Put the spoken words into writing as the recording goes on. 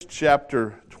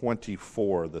chapter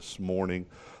 24 this morning.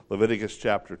 Leviticus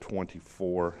chapter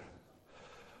 24.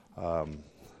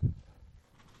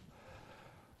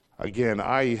 Again,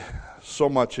 I so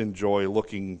much enjoy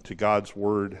looking to God's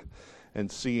Word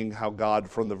and seeing how God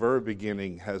from the very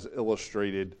beginning has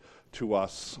illustrated to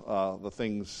us the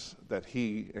things that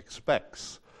He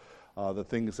expects, the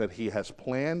things that He has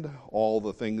planned, all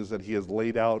the things that He has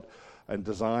laid out and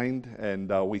designed.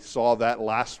 And we saw that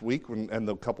last week and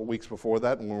the couple weeks before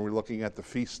that when we were looking at the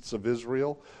feasts of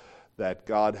Israel, that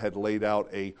God had laid out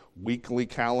a weekly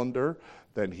calendar.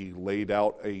 Then He laid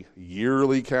out a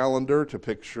yearly calendar to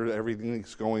picture everything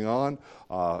that's going on.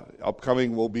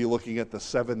 Upcoming, we'll be looking at the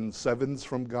 7 sevens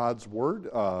from God's Word.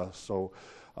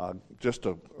 Just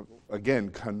to, again,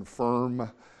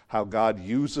 confirm how God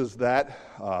uses that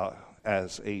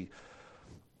as a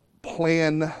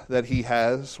plan that He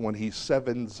has when He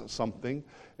sevens something.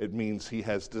 It means He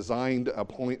has designed a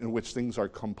point in which things are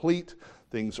complete,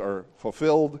 things are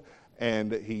fulfilled,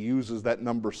 and He uses that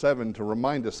number 7 to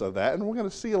remind us of that. And we're going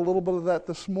to see a little bit of that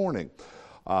this morning.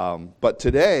 But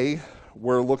today,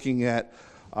 we're looking at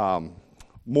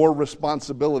more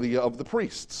responsibility of the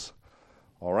priests.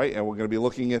 All right, and we're going to be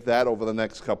looking at that over the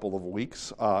next couple of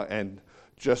weeks. And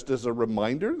just as a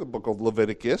reminder, the book of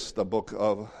Leviticus, the book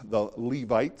of the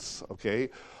Levites, okay,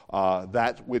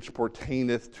 that which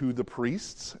pertaineth to the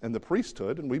priests and the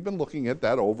priesthood. And we've been looking at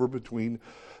that over between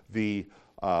the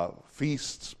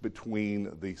feasts,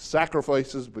 between the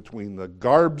sacrifices, between the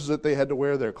garbs that they had to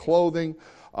wear, their clothing.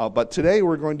 But today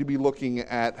we're going to be looking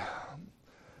at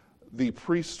the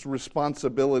priest's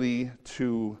responsibility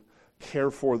to care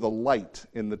for the light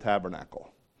in the tabernacle.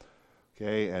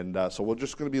 Okay, and so we're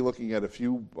just going to be looking at a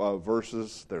few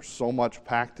verses. There's so much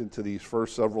packed into these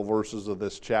first several verses of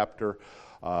this chapter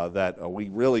that we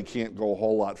really can't go a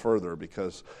whole lot further,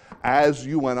 because as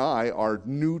you and I are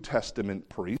New Testament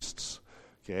priests,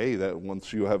 okay, that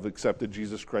once you have accepted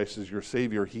Jesus Christ as your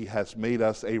Savior, He has made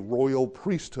us a royal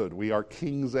priesthood. We are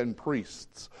kings and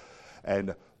priests.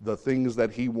 And the things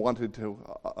that He wanted to,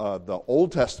 the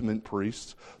Old Testament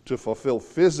priests to fulfill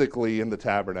physically in the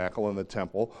tabernacle and the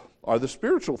temple, are the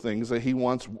spiritual things that He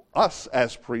wants us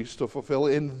as priests to fulfill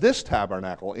in this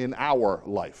tabernacle, in our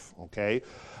life, okay?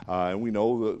 And we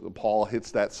know that Paul hits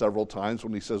that several times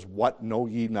when he says, "What, know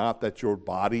ye not that your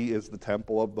body is the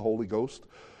temple of the Holy Ghost?"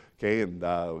 Okay,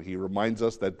 and he reminds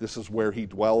us that this is where He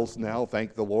dwells now,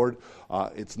 thank the Lord.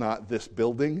 It's not this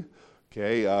building.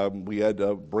 Okay, we had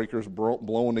breakers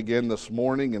blown again this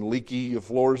morning and leaky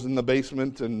floors in the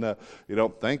basement, and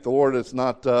thank the Lord it's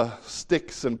not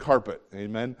sticks and carpet,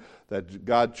 amen, that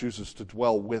God chooses to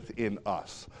dwell within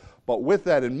us. But with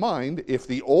that in mind, if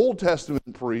the Old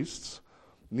Testament priests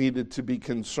needed to be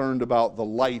concerned about the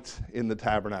light in the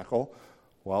tabernacle,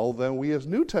 well, then we as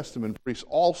New Testament priests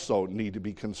also need to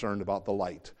be concerned about the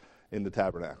light in the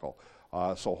tabernacle.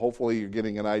 So hopefully you're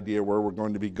getting an idea where we're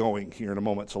going to be going here in a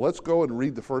moment. So let's go and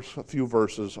read the first few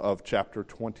verses of chapter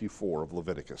 24 of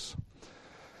Leviticus.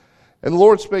 "And the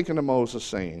Lord spake unto Moses,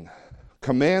 saying,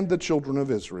 Command the children of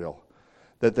Israel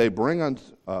that they bring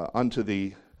unto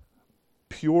thee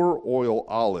pure oil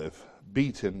olive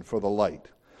beaten for the light,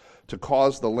 to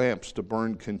cause the lamps to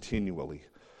burn continually,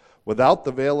 without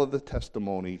the veil of the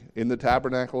testimony in the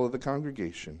tabernacle of the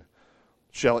congregation.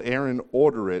 Shall Aaron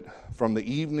order it from the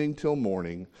evening till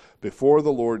morning before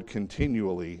the Lord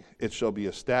continually? It shall be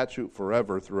a statute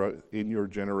forever throughout in your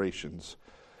generations.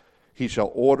 He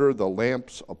shall order the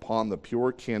lamps upon the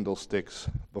pure candlesticks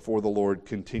before the Lord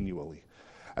continually.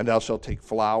 And thou shalt take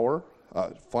flour,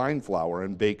 fine flour,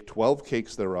 and bake 12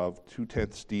 cakes thereof.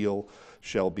 2/10 deal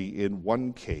shall be in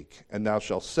one cake. And thou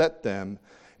shalt set them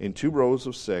in 2 rows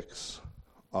of 6,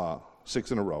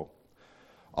 6 in a row,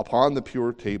 upon the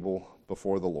pure table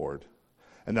before the Lord.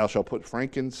 And thou shalt put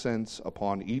frankincense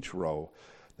upon each row,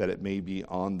 that it may be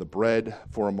on the bread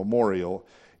for a memorial,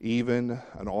 even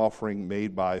an offering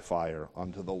made by fire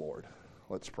unto the Lord."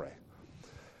 Let's pray.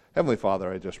 Heavenly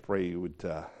Father, I just pray You would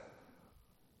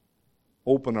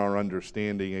open our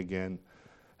understanding again.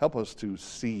 Help us to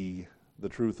see the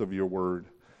truth of Your word.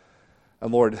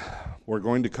 And Lord, we're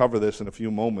going to cover this in a few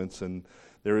moments, and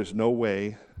there is no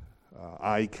way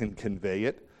I can convey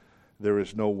it. There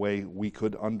is no way we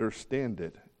could understand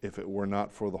it if it were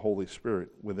not for the Holy Spirit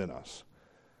within us.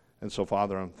 And so,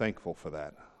 Father, I'm thankful for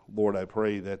that. Lord, I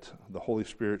pray that the Holy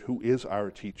Spirit, who is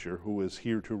our teacher, who is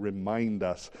here to remind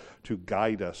us, to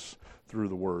guide us through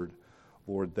the Word,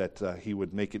 Lord, that He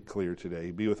would make it clear today.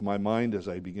 Be with my mind as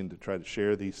I begin to try to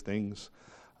share these things.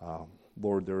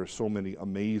 Lord, there are so many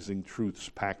amazing truths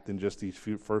packed in just these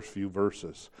first few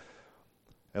verses.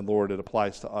 And Lord, it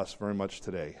applies to us very much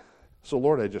today. So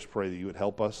Lord, I just pray that You would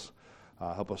help us.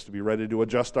 Help us to be ready to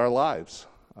adjust our lives,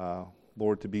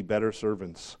 Lord, to be better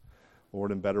servants,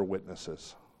 Lord, and better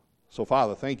witnesses. So,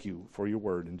 Father, thank you for your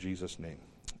word in Jesus' name.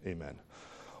 Amen.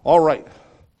 All right,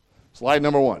 slide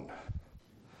number 1.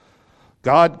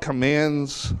 God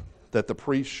commands that the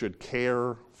priest should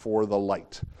care for the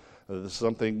light. This is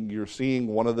something you're seeing.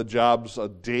 One of the jobs,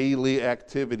 daily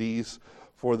activities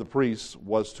for the priests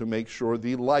was to make sure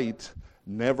the light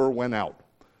never went out.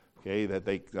 Okay, that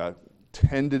they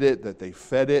tended it, that they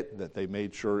fed it, that they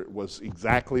made sure it was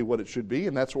exactly what it should be,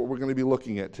 and that's what we're going to be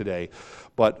looking at today.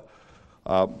 But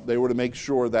they were to make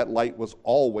sure that light was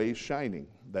always shining,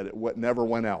 that it never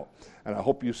went out. And I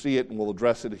hope you see it, and we'll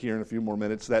address it here in a few more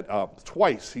minutes, that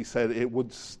twice he said it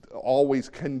would always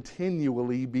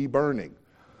continually be burning.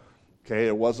 Okay,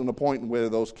 it wasn't a point where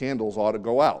those candles ought to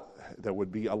go out. There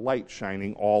would be a light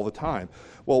shining all the time.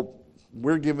 Well,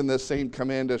 we're given this same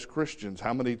command as Christians.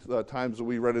 How many times have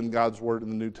we read in God's Word in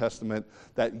the New Testament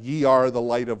that ye are the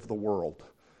light of the world?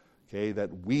 Okay, that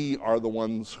we are the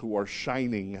ones who are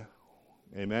shining.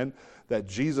 Amen? That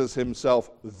Jesus himself,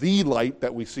 the light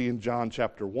that we see in John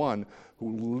chapter 1,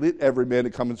 who lit every man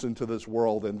that comes into this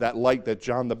world, and that light that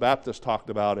John the Baptist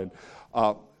talked about.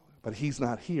 But he's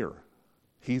not here.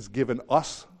 He's given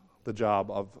us the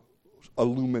job of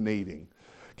illuminating.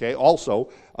 Okay, also,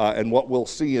 and what we'll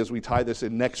see as we tie this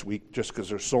in next week, just because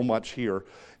there's so much here,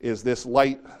 is this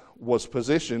light was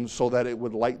positioned so that it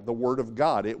would light the Word of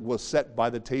God. It was set by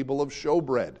the table of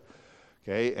showbread.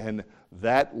 Okay, and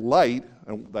that light,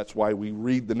 and that's why we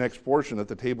read the next portion at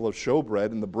the table of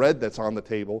showbread, and the bread that's on the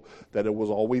table, that it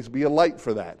will always be a light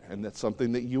for that. And that's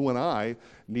something that you and I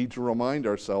need to remind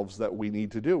ourselves that we need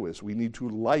to do, is we need to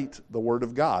light the Word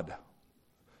of God.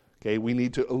 Okay, we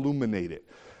need to illuminate it.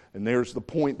 And there's the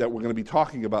point that we're going to be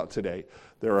talking about today.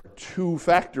 There are 2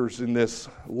 factors in this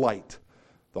light: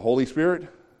 the Holy Spirit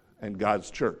and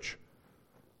God's church.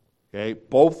 Okay,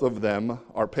 both of them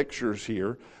are pictures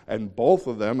here, and both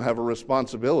of them have a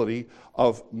responsibility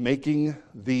of making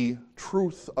the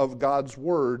truth of God's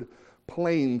Word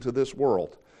plain to this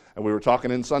world. And we were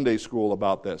talking in Sunday school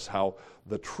about this, how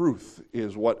the truth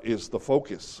is what is the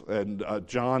focus. And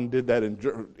John did that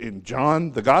in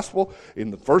John, the Gospel,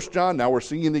 in the 1 John. Now we're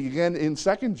seeing it again in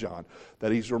 2 John,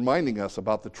 that he's reminding us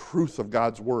about the truth of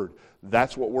God's Word.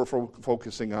 That's what we're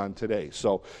focusing on today.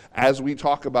 So as we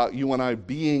talk about you and I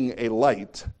being a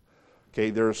light,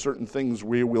 okay, there are certain things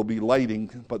we will be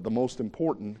lighting, but the most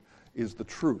important is the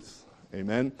truth.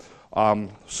 Amen?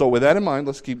 So with that in mind,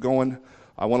 let's keep going.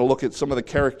 I want to look at some of the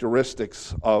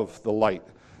characteristics of the light.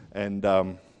 And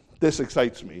this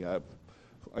excites me.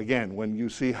 Again, when you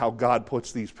see how God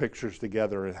puts these pictures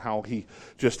together and how he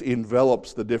just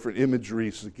envelops the different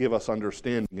imageries to give us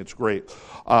understanding, it's great.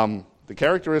 The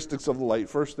characteristics of the light.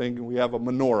 First thing, we have a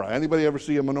menorah. Anybody ever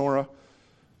see a menorah?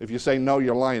 If you say no,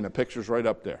 you're lying. The picture's right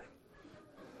up there.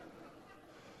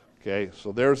 Okay,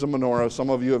 so there's a menorah. Some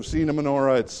of you have seen a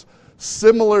menorah. It's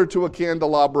similar to a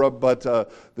candelabra, but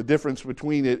the difference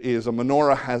between it is a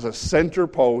menorah has a center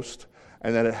post,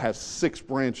 and then it has 6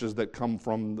 branches that come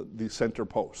from the center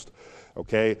post.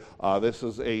 Okay, this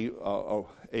is a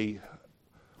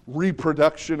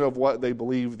reproduction of what they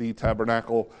believe the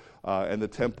tabernacle and the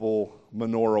temple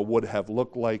menorah would have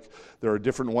looked like. There are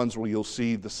different ones where you'll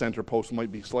see the center post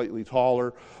might be slightly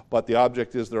taller, but the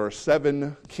object is there are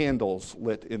 7 candles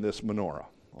lit in this menorah.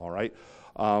 All right,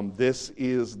 this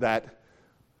is that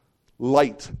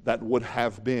light that would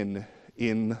have been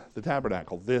in the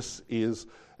tabernacle. This is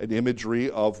an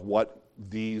imagery of what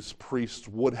these priests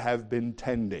would have been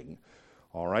tending.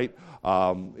 All right,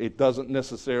 it doesn't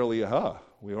necessarily.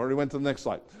 We already went to the next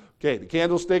slide. Okay, the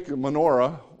candlestick, the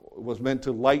menorah, was meant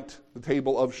to light the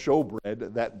table of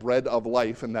showbread, that bread of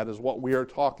life, and that is what we are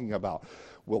talking about.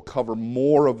 We'll cover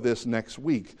more of this next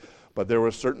week, but there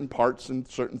were certain parts and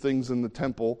certain things in the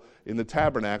temple, in the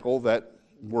tabernacle, that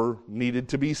were needed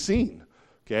to be seen.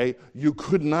 Okay, you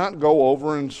could not go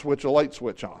over and switch a light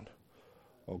switch on.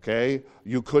 Okay,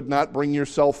 you could not bring your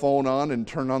cell phone on and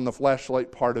turn on the flashlight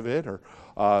part of it, or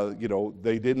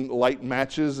they didn't light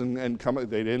matches and come.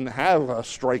 They didn't have a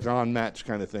strike-on match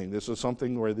kind of thing. This was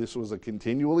something where this was a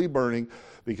continually burning,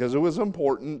 because it was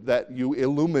important that you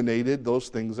illuminated those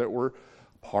things that were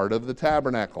part of the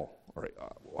tabernacle. All right,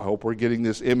 I hope we're getting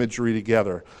this imagery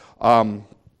together.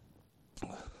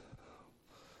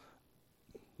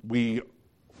 The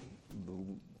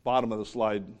bottom of the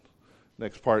slide,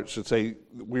 next part should say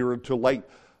we were to light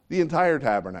the entire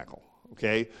tabernacle.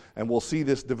 Okay, and we'll see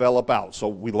this develop out. So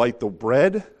we light the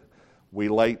bread, we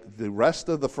light the rest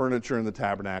of the furniture in the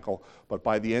tabernacle, but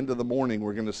by the end of the morning,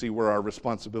 we're going to see where our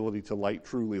responsibility to light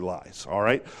truly lies. All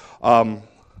right,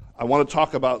 I want to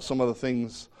talk about some of the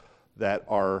things that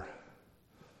are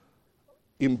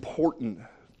important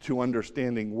to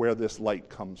understanding where this light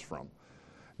comes from.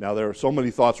 Now, there are so many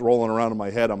thoughts rolling around in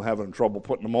my head, I'm having trouble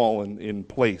putting them all in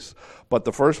place. But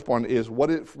the first one is,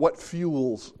 what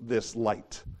fuels this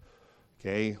light?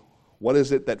 Okay, what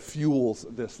is it that fuels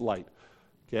this light?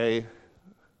 Okay,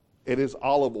 it is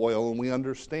olive oil, and we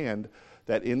understand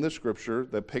that in the Scripture,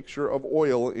 the picture of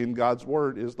oil in God's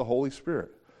Word is the Holy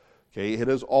Spirit. Okay, it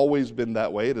has always been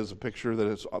that way. It is a picture that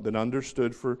has been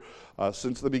understood for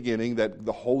since the beginning, that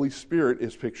the Holy Spirit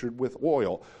is pictured with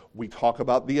oil. We talk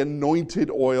about the anointed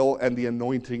oil and the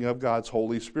anointing of God's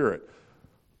Holy Spirit.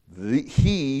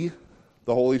 The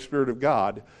Holy Spirit of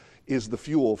God, is the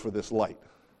fuel for this light.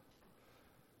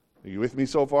 Are you with me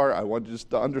so far? I want you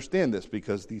just to understand this,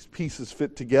 because these pieces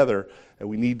fit together, and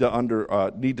we need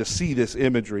to see this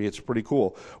imagery. It's pretty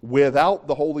cool. Without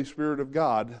the Holy Spirit of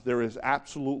God, there is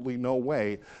absolutely no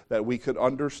way that we could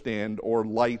understand or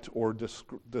light or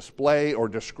display or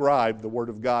describe the Word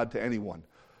of God to anyone.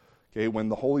 Okay, when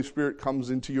the Holy Spirit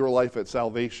comes into your life at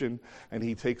salvation and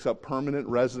He takes up permanent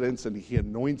residence and He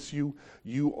anoints you,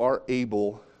 you are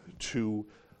able to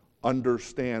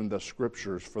understand the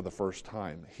Scriptures for the first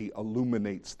time. He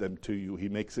illuminates them to you. He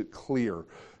makes it clear.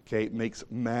 Okay, makes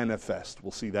manifest.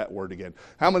 We'll see that word again.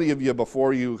 How many of you,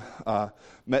 before you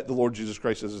met the Lord Jesus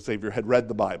Christ as a Savior, had read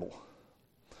the Bible?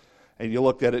 And you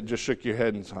looked at it and just shook your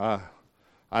head and said,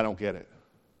 I don't get it.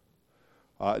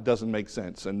 It doesn't make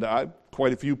sense. And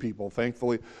quite a few people,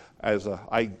 thankfully,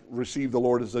 I received the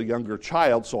Lord as a younger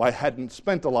child, so I hadn't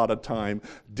spent a lot of time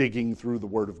digging through the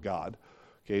Word of God.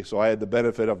 Okay, so I had the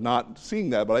benefit of not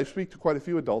seeing that, but I speak to quite a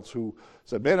few adults who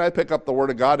said, man, I pick up the Word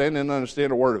of God and didn't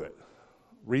understand a word of it.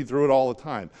 Read through it all the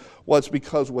time. Well, it's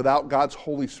because without God's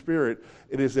Holy Spirit,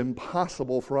 it is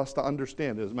impossible for us to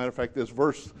understand. As a matter of fact, this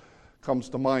verse comes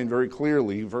to mind very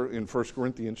clearly in 1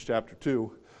 Corinthians chapter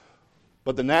 2.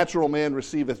 But the natural man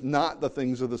receiveth not the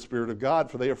things of the Spirit of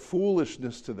God, for they are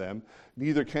foolishness to them,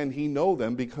 neither can he know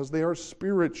them, because they are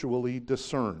spiritually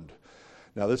discerned.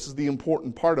 Now, this is the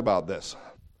important part about this.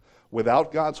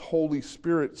 Without God's Holy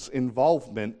Spirit's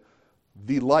involvement,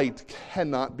 the light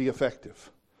cannot be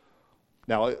effective.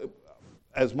 Now,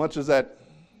 as much as that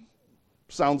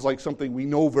sounds like something we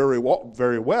know very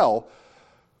well,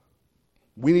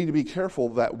 we need to be careful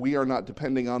that we are not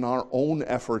depending on our own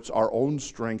efforts, our own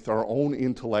strength, our own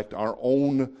intellect, our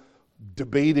own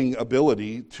debating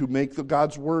ability to make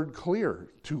God's Word clear,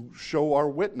 to show our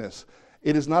witness.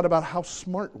 It is not about how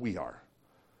smart we are.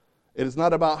 It is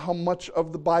not about how much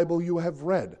of the Bible you have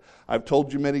read. I've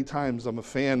told you many times I'm a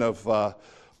fan of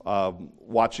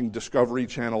watching Discovery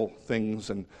Channel things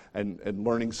and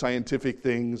learning scientific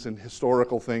things and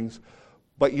historical things.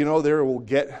 But you know,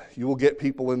 you will get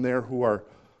people in there who are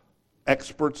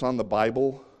experts on the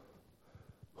Bible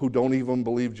who don't even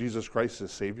believe Jesus Christ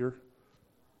is Savior,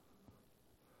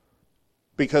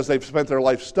 because they've spent their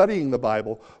life studying the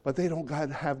Bible, but they don't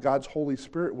have God's Holy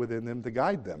Spirit within them to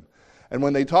guide them. And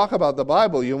when they talk about the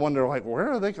Bible, you wonder, like,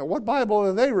 what Bible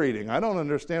are they reading? I don't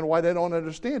understand why they don't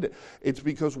understand it. It's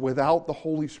because without the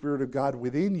Holy Spirit of God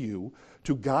within you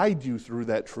to guide you through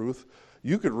that truth,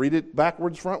 you could read it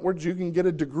backwards, frontwards. You can get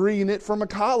a degree in it from a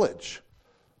college.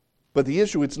 But the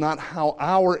issue, it's not how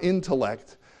our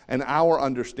intellect and our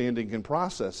understanding can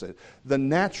process it. The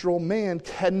natural man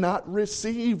cannot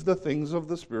receive the things of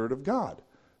the Spirit of God.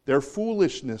 They're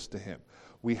foolishness to him.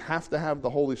 We have to have the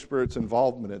Holy Spirit's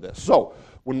involvement in this. So,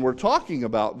 when we're talking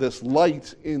about this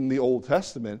light in the Old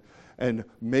Testament and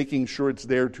making sure it's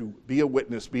there to be a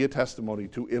witness, be a testimony,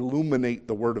 to illuminate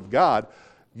the Word of God,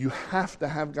 you have to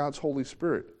have God's Holy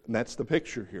Spirit. And that's the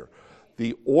picture here.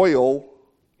 The oil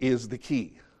is the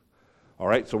key. All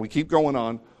right, so we keep going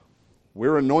on.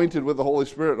 We're anointed with the Holy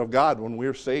Spirit of God when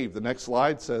we're saved. The next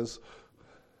slide says,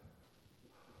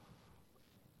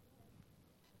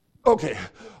 okay,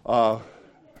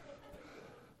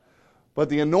 but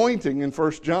the anointing in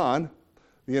 1 John,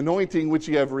 the anointing which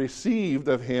ye have received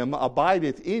of him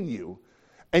abideth in you,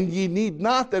 and ye need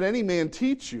not that any man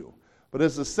teach you, but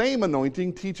as the same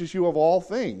anointing teaches you of all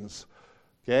things.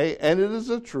 Okay, and it is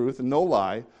a truth and no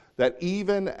lie, that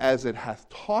even as it hath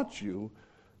taught you,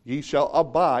 ye shall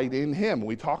abide in him.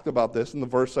 We talked about this in the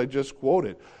verse I just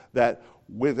quoted, that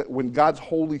when God's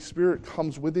Holy Spirit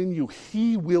comes within you,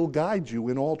 he will guide you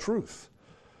in all truth.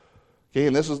 Okay,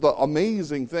 and this is the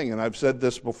amazing thing, and I've said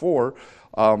this before.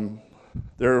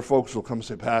 There are folks who will come and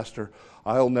say, Pastor,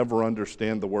 I'll never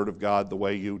understand the Word of God the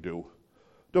way you do.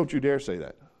 Don't you dare say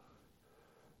that.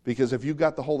 Because if you've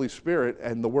got the Holy Spirit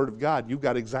and the Word of God, you've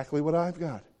got exactly what I've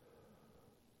got.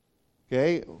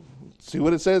 Okay, see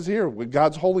what it says here. When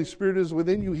God's Holy Spirit is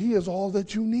within you, he is all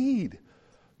that you need.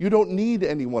 You don't need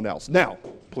anyone else. Now,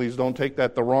 please don't take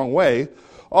that the wrong way.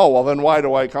 Oh, well, then why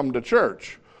do I come to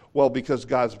church? Well, because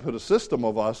God's put a system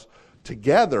of us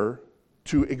together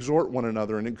to exhort one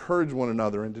another and encourage one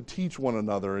another and to teach one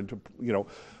another and to,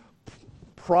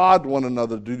 prod one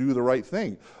another to do the right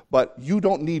thing. But you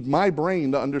don't need my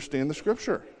brain to understand the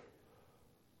Scripture.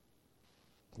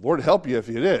 Lord help you if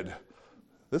you did.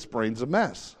 This brain's a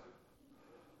mess.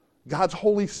 God's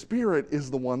Holy Spirit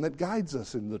is the one that guides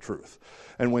us in the truth.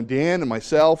 And when Dan and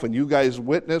myself and you guys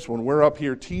witness, when we're up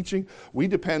here teaching, we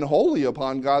depend wholly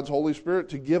upon God's Holy Spirit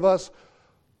to give us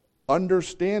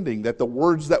understanding, that the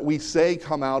words that we say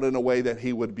come out in a way that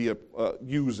He would be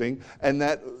using, and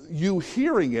that you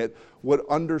hearing it would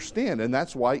understand. And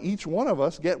that's why each one of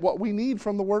us get what we need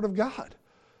from the Word of God.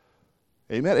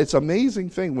 Amen. It's an amazing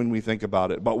thing when we think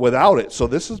about it, but without it. So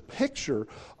this is a picture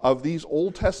of these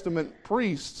Old Testament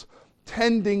priests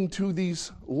tending to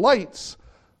these lights.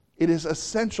 It is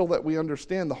essential that we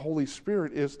understand the Holy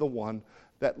Spirit is the one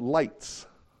that lights.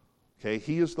 Okay,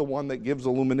 He is the one that gives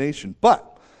illumination.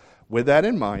 But with that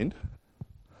in mind,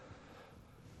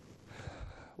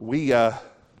 we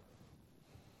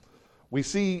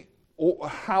see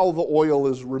how the oil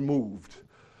is removed.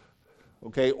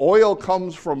 Okay, oil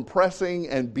comes from pressing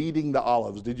and beating the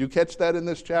olives. Did you catch that in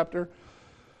this chapter?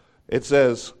 It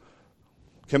says,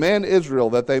 command Israel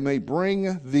that they may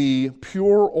bring the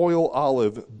pure oil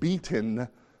olive beaten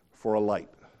for a light.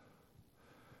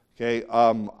 Okay,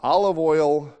 olive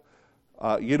oil,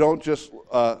 you don't just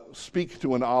speak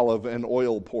to an olive and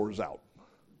oil pours out.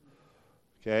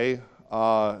 Okay,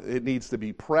 it needs to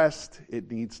be pressed,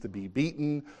 it needs to be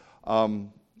beaten.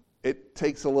 It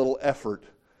takes a little effort.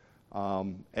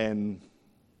 And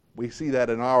we see that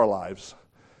in our lives.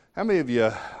 How many of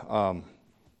you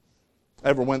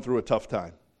ever went through a tough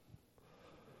time?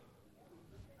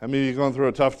 How many of you are going through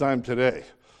a tough time today?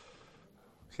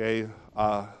 Okay.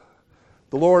 The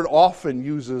Lord often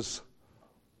uses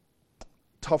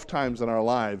tough times in our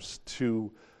lives to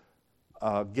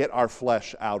get our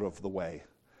flesh out of the way.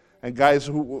 And guys,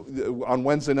 on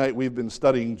Wednesday night we've been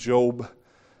studying Job.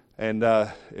 And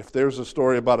if there's a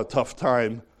story about a tough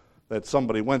time that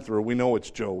somebody went through, we know it's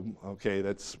Job. Okay,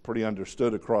 that's pretty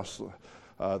understood across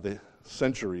the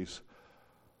centuries.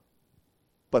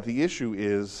 But the issue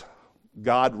is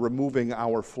God removing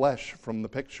our flesh from the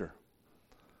picture.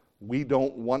 We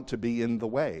don't want to be in the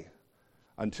way.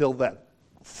 Until that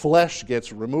flesh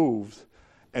gets removed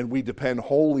and we depend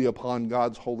wholly upon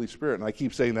God's Holy Spirit. And I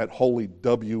keep saying that holy,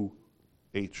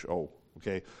 W-H-O.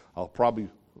 Okay, I'll probably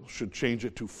should change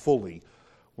it to fully.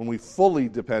 When we fully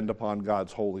depend upon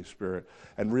God's Holy Spirit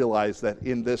and realize that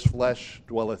in this flesh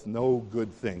dwelleth no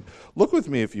good thing. Look with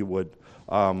me if you would.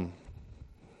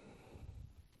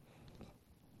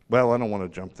 Well, I don't want to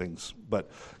jump things,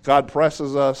 but God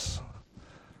presses us.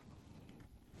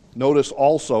 Notice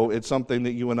also it's something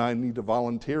that you and I need to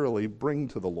voluntarily bring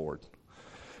to the Lord.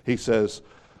 He says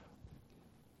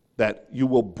that you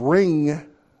will bring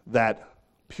that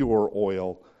pure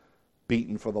oil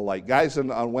beaten for the light. Guys,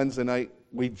 on Wednesday night,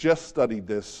 we just studied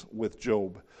this with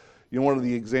Job. You know, one of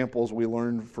the examples we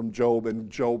learned from Job, and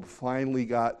Job finally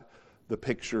got the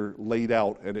picture laid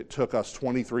out, and it took us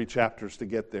 23 chapters to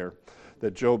get there,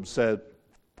 that Job said,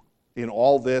 in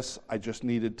all this, I just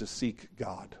needed to seek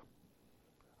God.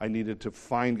 I needed to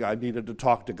find God. I needed to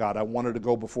talk to God. I wanted to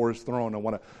go before His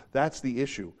throne. That's the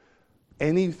issue.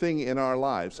 Anything in our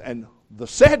lives, and the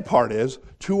sad part is,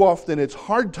 too often it's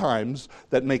hard times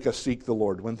that make us seek the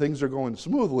Lord. When things are going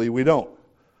smoothly, we don't.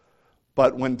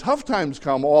 But when tough times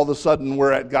come, all of a sudden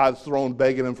we're at God's throne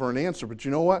begging Him for an answer. But you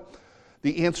know what?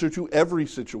 The answer to every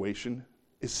situation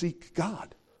is seek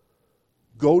God.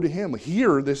 Go to Him.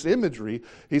 Hear this imagery.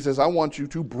 He says, I want you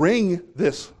to bring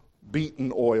this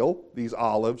beaten oil, these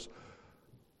olives,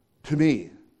 to me,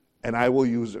 and I will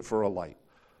use it for a light.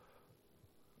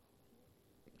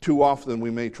 Too often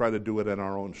we may try to do it in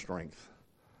our own strength,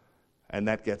 and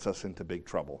that gets us into big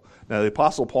trouble. Now the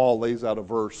Apostle Paul lays out a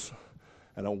verse,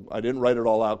 and I didn't write it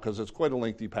all out because it's quite a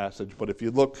lengthy passage, but if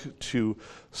you look to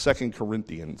 2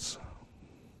 Corinthians.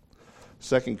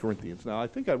 Now I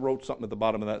think I wrote something at the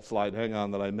bottom of that slide, hang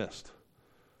on, that I missed.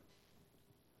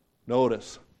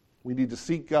 Notice, we need to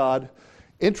seek God.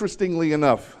 Interestingly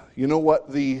enough, you know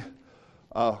what the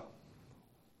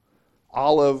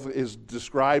olive is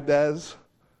described as?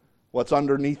 What's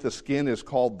underneath the skin is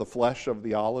called the flesh of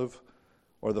the olive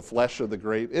or the flesh of the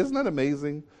grape. Isn't that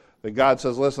amazing? That God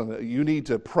says, listen, you need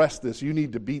to press this, you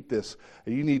need to beat this,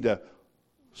 and you need to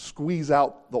squeeze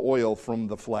out the oil from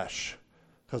the flesh.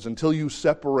 Because until you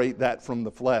separate that from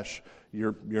the flesh,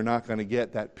 you're not going to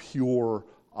get that pure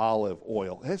olive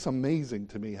oil. It's amazing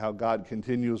to me how God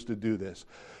continues to do this.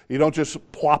 You don't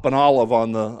just plop an olive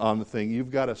on the thing.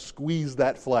 You've got to squeeze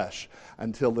that flesh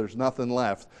until there's nothing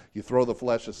left. You throw the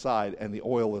flesh aside, and the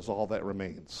oil is all that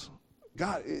remains.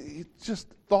 God, He just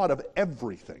thought of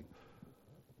everything.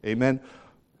 Amen.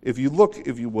 If you look,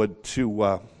 if you would,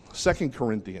 to 2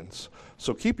 Corinthians.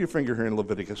 So keep your finger here in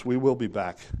Leviticus. We will be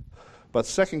back. But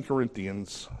 2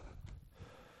 Corinthians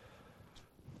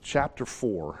chapter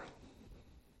 4.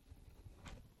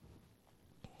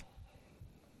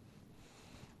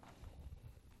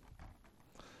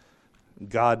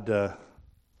 God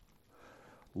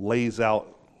lays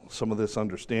out some of this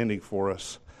understanding for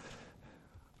us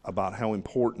about how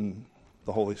important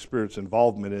the Holy Spirit's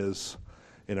involvement is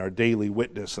in our daily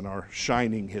witness and our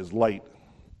shining His light.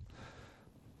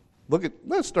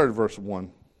 Let's start at verse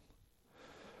 1.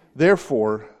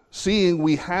 Therefore, seeing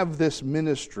we have this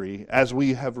ministry, as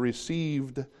we have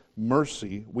received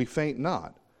mercy, we faint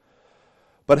not,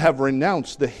 but have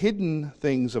renounced the hidden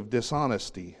things of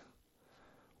dishonesty,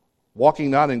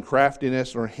 walking not in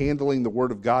craftiness nor handling the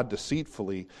word of God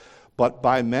deceitfully, but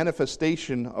by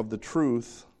manifestation of the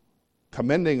truth,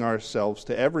 commending ourselves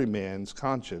to every man's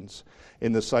conscience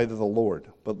in the sight of the Lord.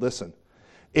 But listen,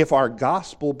 if our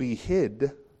gospel be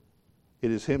hid, it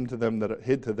is hid to them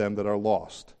that are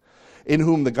lost, in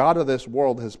whom the God of this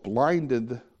world has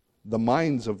blinded the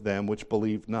minds of them which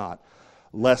believe not,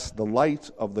 lest the light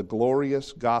of the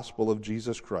glorious gospel of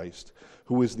Jesus Christ,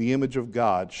 who is the image of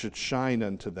God, should shine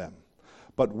unto them.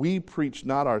 But we preach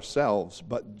not ourselves,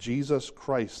 but Jesus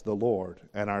Christ the Lord,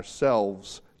 and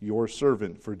ourselves your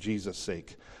servant for Jesus'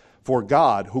 sake. For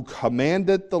God, who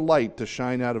commanded the light to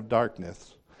shine out of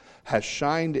darkness, has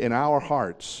shined in our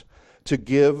hearts to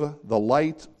give the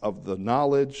light of the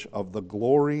knowledge of the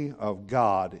glory of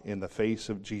God in the face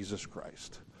of Jesus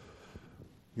Christ.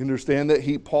 You understand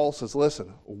that Paul says,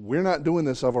 listen, we're not doing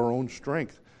this of our own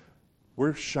strength.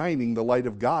 We're shining the light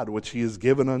of God, which He has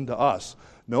given unto us.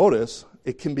 Notice,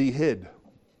 it can be hid.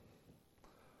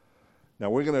 Now,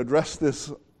 we're going to address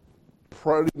this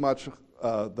pretty much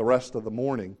the rest of the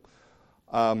morning.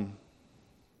 How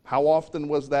often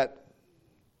was that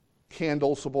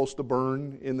candle supposed to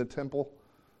burn in the temple?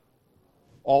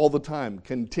 All the time,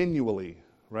 continually,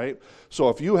 right? So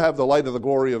if you have the light of the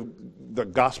glory of the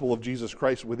gospel of Jesus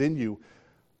Christ within you,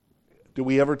 do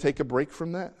we ever take a break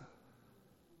from that?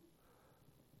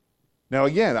 Now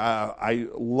again, I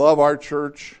love our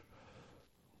church,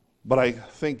 but I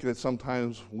think that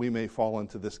sometimes we may fall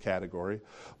into this category.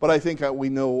 But I think we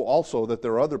know also that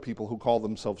there are other people who call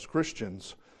themselves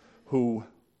Christians who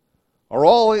are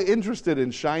all interested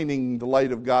in shining the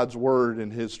light of God's word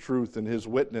and His truth and His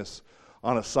witness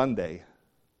on a Sunday.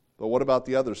 But what about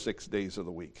the other 6 days of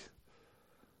the week?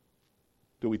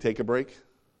 Do we take a break?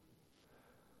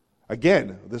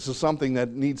 Again, this is something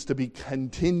that needs to be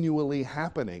continually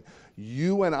happening.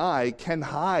 You and I can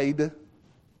hide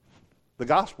the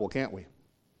gospel, can't we?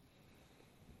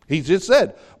 He just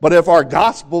said, but if our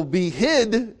gospel be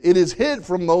hid, it is hid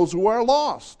from those who are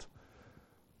lost.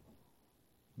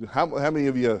 How many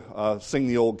of you sing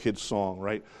the old kids song,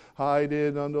 right? Hide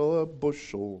it under a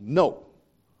bushel. No,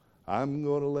 I'm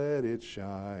going to let it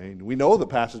shine. We know the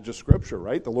passage of Scripture,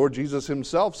 right? The Lord Jesus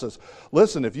Himself says,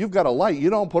 listen, if you've got a light, you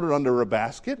don't put it under a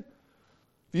basket.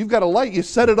 If you've got a light, you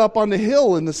set it up on the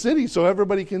hill in the city so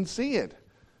everybody can see it.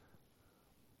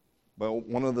 But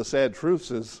one of the sad truths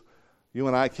is you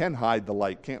and I can hide the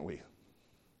light, can't we?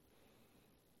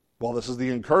 Well, this is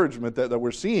the encouragement that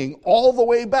we're seeing all the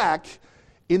way back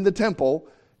in the temple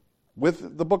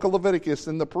with the book of Leviticus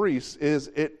and the priests is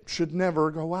it should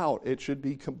never go out. It should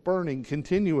be burning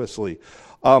continuously.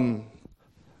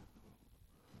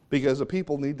 Because the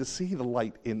people need to see the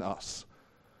light in us.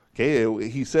 Okay,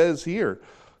 he says here,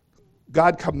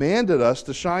 God commanded us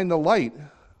to shine the light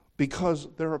because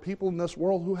there are people in this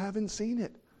world who haven't seen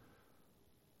it.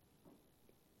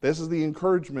 This is the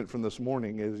encouragement from this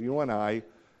morning is you and I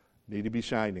need to be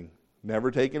shining.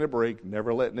 Never taking a break,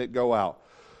 never letting it go out.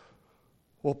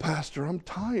 Well, Pastor, I'm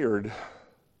tired.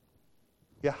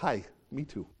 Yeah, hi, me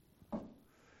too.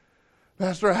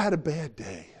 Pastor, I had a bad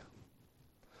day.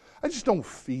 I just don't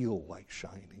feel like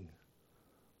shining.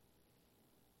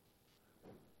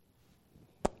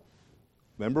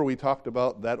 Remember we talked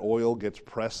about that oil gets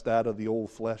pressed out of the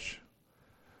old flesh?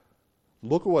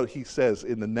 Look at what he says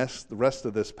in the rest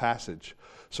of this passage.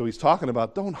 So he's talking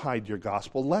about don't hide your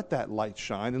gospel. Let that light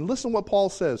shine. And listen what Paul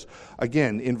says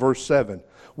again in verse 7.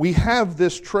 We have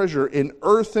this treasure in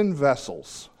earthen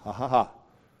vessels. Ha ha ha.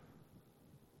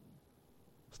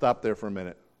 Stop there for a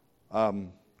minute.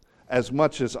 As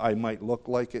much as I might look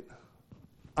like it,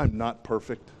 I'm not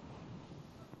perfect.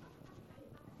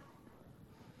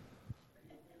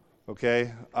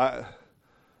 Okay? I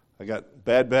got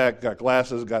bad back, got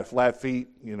glasses, got flat feet,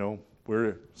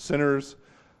 we're sinners.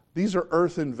 These are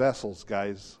earthen vessels,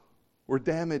 guys. We're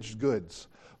damaged goods.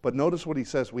 But notice what he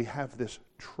says, we have this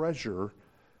treasure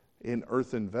in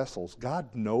earthen vessels. God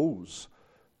knows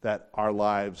that our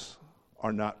lives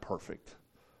are not perfect.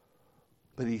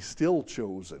 But he's still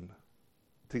chosen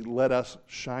to let us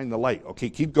shine the light. Okay,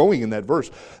 keep going in that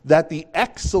verse. That the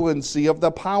excellency of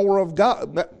the power of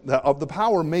God, of the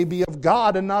power may be of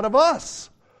God and not of us.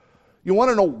 You want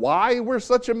to know why we're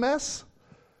such a mess?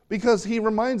 Because he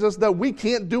reminds us that we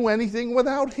can't do anything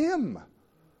without him.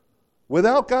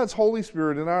 Without God's Holy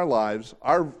Spirit in our lives,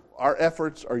 our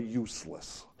efforts are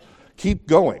useless. Keep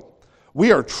going.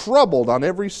 We are troubled on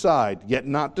every side, yet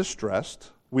not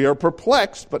distressed. We are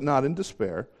perplexed, but not in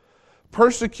despair.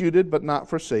 Persecuted, but not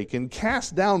forsaken.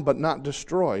 Cast down, but not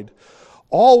destroyed.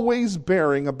 Always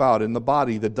bearing about in the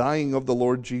body the dying of the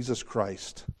Lord Jesus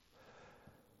Christ,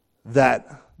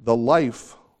 that the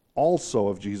life also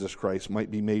of Jesus Christ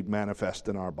might be made manifest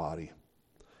in our body.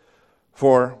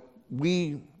 For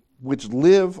we which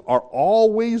live are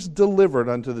always delivered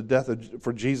unto the death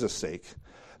for Jesus' sake,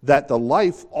 that the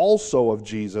life also of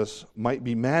Jesus might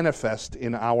be manifest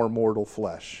in our mortal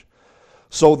flesh.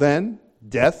 So then,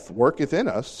 death worketh in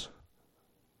us,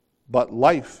 but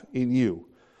life in you.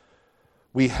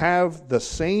 We have the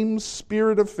same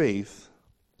spirit of faith,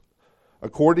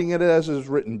 according as it is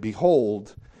written,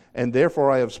 Behold, and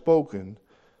therefore I have spoken.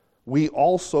 We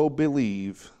also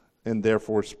believe, and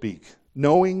therefore speak,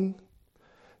 knowing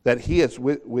that he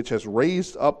which has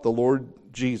raised up the Lord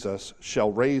Jesus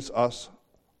shall raise us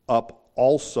up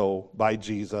also by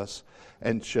Jesus,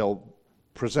 and shall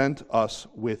present us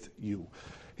with you.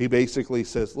 He basically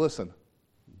says, listen,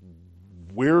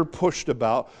 we're pushed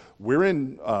about. We're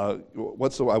in, I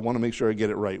want to make sure I get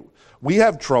it right. We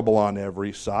have trouble on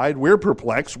every side. We're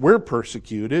perplexed. We're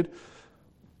persecuted.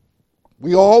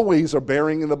 We always are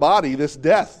bearing in the body this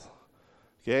death.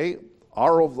 Okay?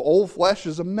 Our old flesh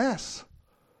is a mess.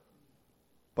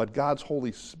 But God's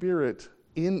Holy Spirit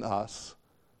in us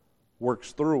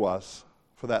works through us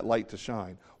for that light to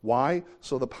shine. Why?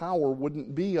 So the power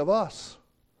wouldn't be of us.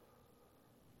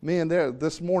 Man,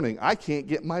 this morning, I can't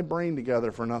get my brain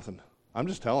together for nothing. I'm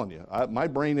just telling you. My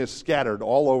brain is scattered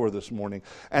all over this morning,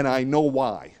 and I know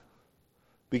why.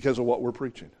 Because of what we're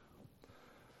preaching.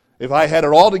 If I had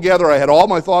it all together, I had all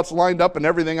my thoughts lined up and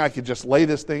everything, I could just lay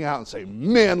this thing out and say,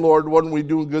 man, Lord, wasn't we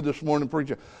doing good this morning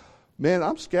preaching? Man,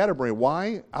 I'm scatterbrained.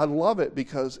 Why? I love it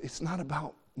because it's not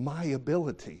about my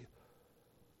ability.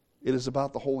 It is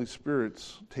about the Holy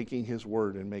Spirit's taking his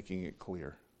word and making it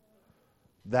clear.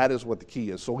 That is what the key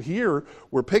is. So here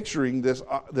we're picturing this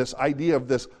idea of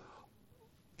this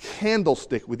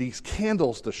candlestick with these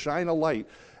candles to shine a light,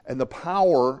 and the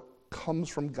power comes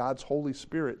from God's Holy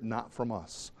Spirit, not from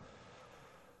us.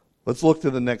 Let's look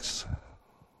to the next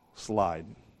slide.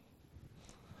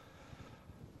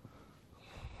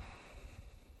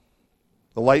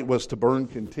 The light was to burn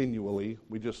continually.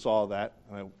 We just saw that,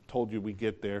 and I told you we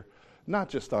get there, not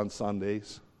just on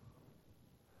Sundays,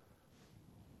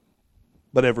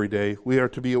 but every day. We are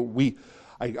to be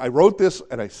I wrote this,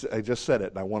 and I just said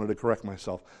it, and I wanted to correct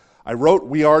myself. I wrote,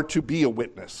 we are to be a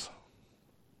witness,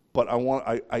 but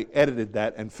I edited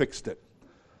that and fixed it.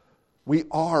 We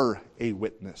are a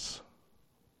witness.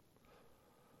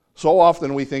 So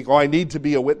often we think, I need to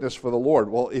be a witness for the Lord.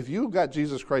 Well, if you've got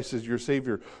Jesus Christ as your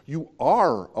Savior, you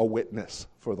are a witness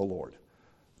for the Lord.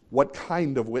 What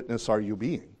kind of witness are you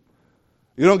being?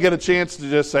 You don't get a chance to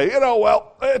just say,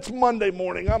 well, it's Monday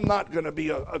morning. I'm not going to be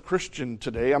a Christian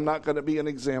today. I'm not going to be an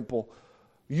example.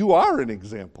 You are an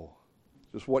example.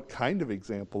 Just what kind of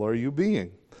example are you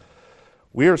being?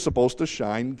 We are supposed to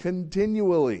shine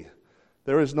continually.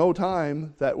 There is no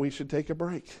time that we should take a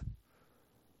break.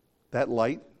 That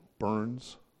light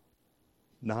burns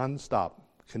nonstop,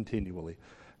 continually.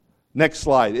 Next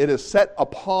slide. It is set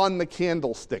upon the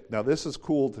candlestick. Now this is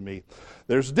cool to me.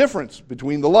 There's a difference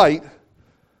between the light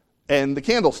and the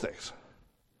candlesticks.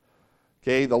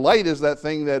 Okay, the light is that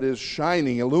thing that is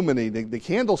shining, illuminating. The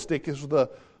candlestick is the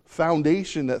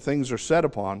foundation that things are set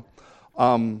upon.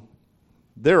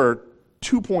 There are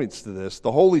 2 points to this: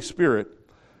 the Holy Spirit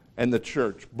and the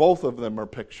church. Both of them are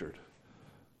pictured.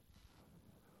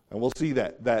 And we'll see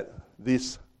that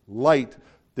this light,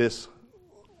 this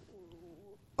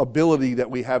ability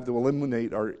that we have to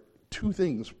illuminate are two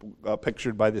things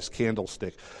pictured by this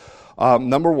candlestick.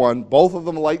 Number one, both of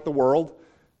them light the world.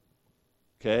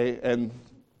 Okay, and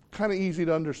kind of easy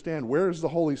to understand. Where is the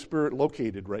Holy Spirit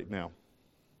located right now?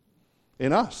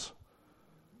 In us.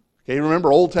 Okay,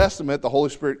 remember Old Testament, the Holy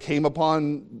Spirit came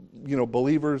upon,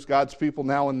 believers, God's people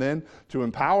now and then to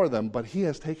empower them, but he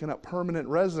has taken up permanent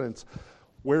residence.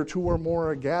 Where two or more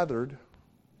are gathered,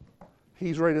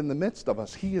 he's right in the midst of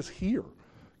us. He is here.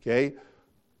 Okay?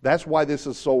 That's why this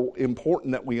is so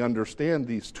important that we understand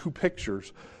these two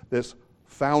pictures. This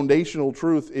foundational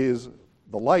truth is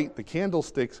the light, the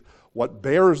candlesticks. What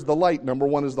bears the light, number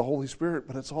one, is the Holy Spirit,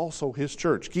 but it's also his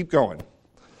church. Keep going.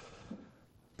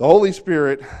 The Holy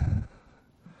Spirit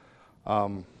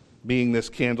being this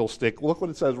candlestick. Look what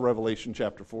it says in Revelation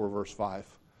chapter 4, verse 5.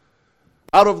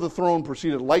 Out of the throne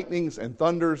proceeded lightnings and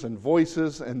thunders and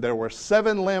voices, and there were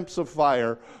 7 lamps of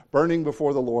fire burning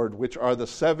before the Lord, which are the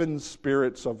 7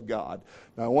 spirits of God.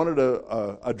 Now, I wanted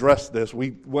to address this.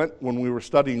 We went when we were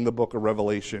studying the book of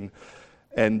Revelation,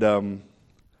 and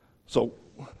so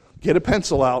get a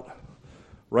pencil out,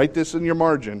 write this in your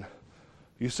margin.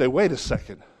 You say, wait a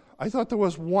second, I thought there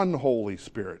was one Holy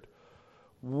Spirit.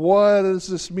 What does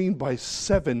this mean by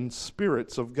 7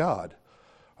 spirits of God?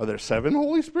 Are there 7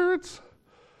 Holy Spirits?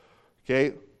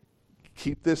 Okay,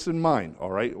 keep this in mind,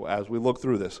 all right, as we look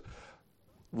through this.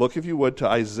 Look, if you would, to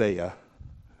Isaiah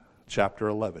chapter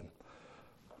 11.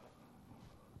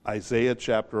 Isaiah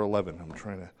chapter 11. I'm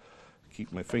trying to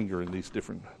keep my finger in these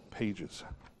different pages.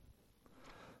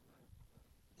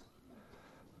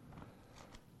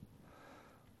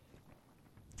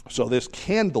 So this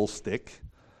candlestick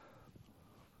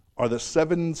are the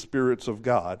 7 spirits of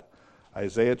God.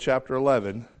 Isaiah chapter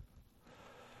 11.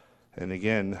 And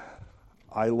again,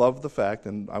 I love the fact,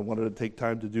 and I wanted to take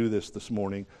time to do this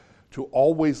morning, to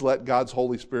always let God's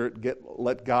Holy Spirit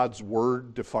let God's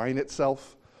Word define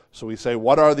itself. So we say,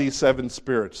 what are these 7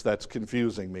 spirits? That's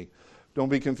confusing me. Don't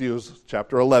be confused.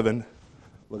 Chapter 11,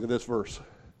 look at this verse.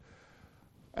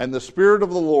 And the Spirit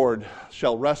of the Lord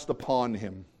shall rest upon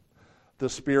him, the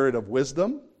Spirit of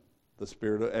wisdom, the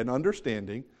Spirit of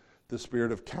understanding, the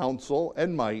Spirit of counsel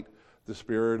and might, the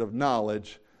Spirit of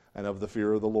knowledge, and of the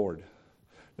fear of the Lord.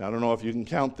 Now, I don't know if you can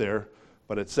count there,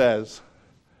 but it says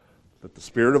that the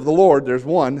Spirit of the Lord, there's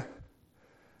one,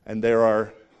 and there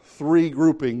are 3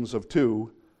 groupings of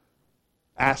 2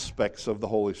 aspects of the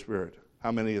Holy Spirit.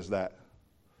 How many is that?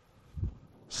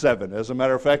 7. As a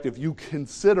matter of fact, if you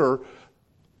consider,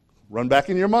 run back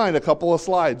in your mind a couple of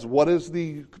slides, what is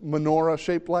the menorah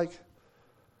shaped like?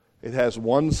 It has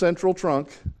one central trunk,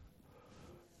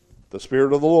 the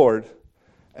Spirit of the Lord,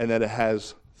 and then it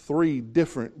has 3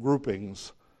 different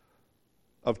groupings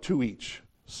of 2 each,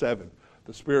 7.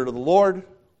 The Spirit of the Lord,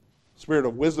 Spirit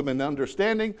of wisdom and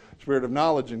understanding, Spirit of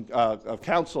knowledge and of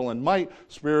counsel and might,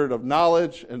 Spirit of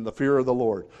knowledge and the fear of the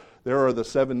Lord. There are the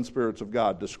 7 spirits of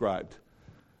God described.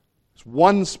 It's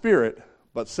one Spirit,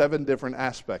 but 7 different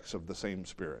aspects of the same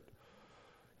Spirit.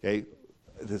 Okay,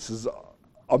 this is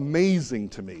amazing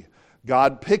to me.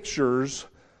 God pictures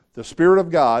the Spirit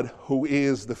of God, who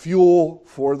is the fuel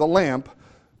for the lamp,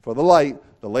 for the light.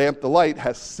 The lamp, the light,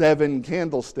 has 7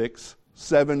 candlesticks,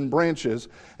 7 branches,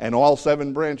 and all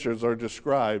 7 branches are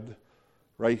described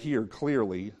right here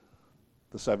clearly,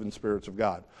 the 7 spirits of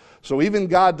God. So even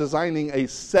God designing a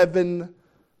 7-stalk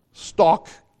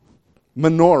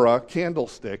menorah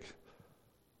candlestick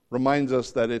reminds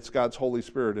us that it's God's Holy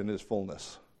Spirit in his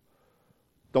fullness.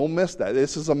 Don't miss that.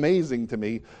 This is amazing to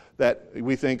me that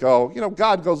we think,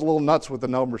 God goes a little nuts with the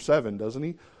number 7, doesn't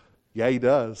he? Yeah, he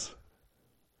does.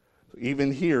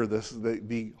 Even here,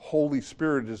 the Holy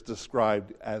Spirit is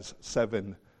described as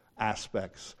 7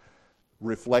 aspects,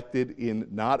 reflected in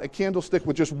not a candlestick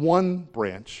with just one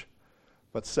branch,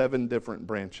 but 7 different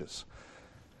branches.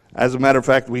 As a matter of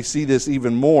fact, we see this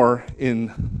even more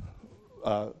in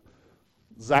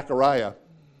Zechariah.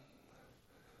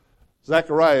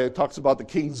 Zechariah talks about the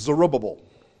king Zerubbabel.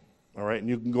 All right, and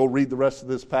you can go read the rest of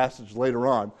this passage later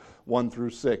on, 1 through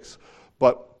 6.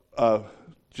 But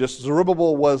just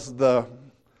Zerubbabel was the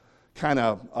kind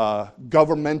of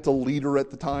governmental leader at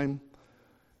the time.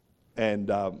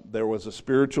 And there was a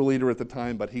spiritual leader at the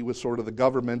time, but he was sort of the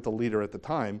governmental leader at the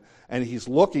time. And he's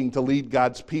looking to lead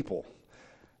God's people.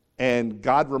 And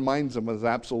God reminds him of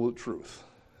absolute truth.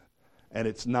 And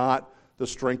it's not the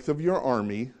strength of your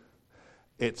army.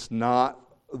 It's not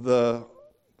the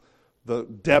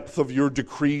depth of your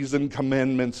decrees and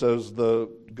commandments as the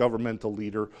governmental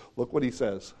leader. Look what he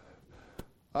says.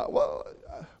 I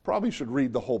probably should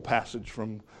read the whole passage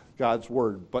from God's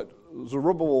Word, but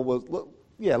Zerubbabel was,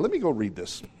 let me go read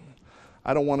this.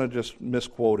 I don't want to just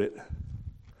misquote it.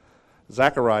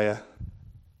 Zechariah.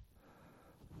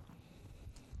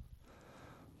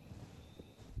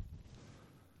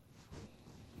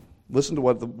 Listen to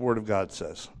what the Word of God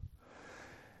says.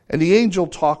 And the angel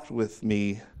talked with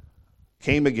me,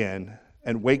 came again,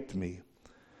 and waked me.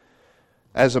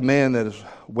 as a man that is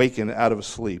wakened out of a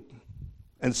sleep,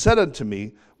 and said unto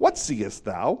me, What seest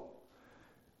thou?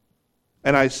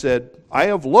 And I said, I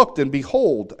have looked, and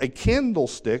behold, a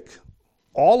candlestick,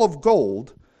 all of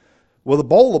gold, with a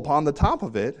bowl upon the top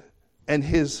of it, and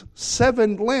his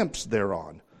 7 lamps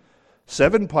thereon,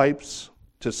 7 pipes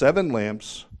to 7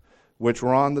 lamps, which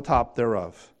were on the top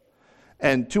thereof,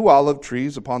 and 2 olive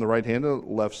trees upon the right hand and the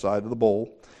left side of the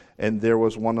bowl, and there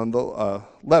was one on the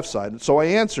left side. So I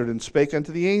answered and spake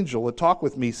unto the angel that talked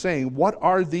with me, saying, What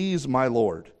are these, my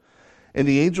Lord? And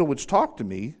the angel which talked to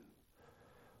me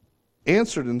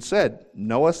answered and said,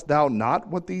 Knowest thou not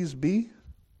what these be?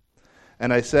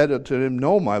 And I said unto him,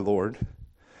 No, my Lord.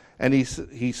 And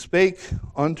he spake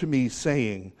unto me,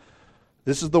 saying,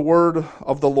 This is the word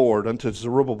of the Lord unto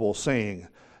Zerubbabel, saying,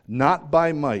 Not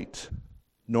by might,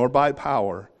 nor by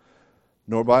power,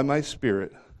 nor by my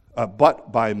spirit,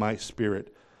 but by my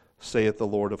spirit, saith the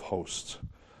Lord of hosts.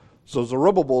 So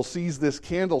Zerubbabel sees this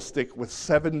candlestick with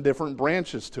 7 different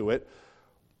branches to it.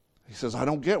 He says, I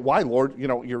don't get why, Lord.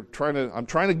 I'm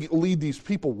trying to lead these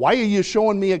people. Why are you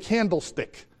showing me a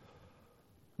candlestick?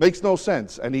 Makes no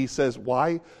sense. And he says,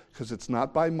 why? Because it's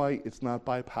not by might, it's not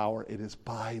by power, it is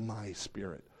by my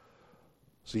spirit.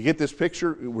 So you get this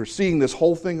picture. We're seeing this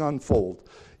whole thing unfold.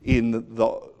 In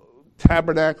the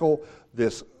tabernacle,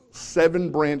 this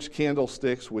 7-branch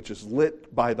candlesticks, which is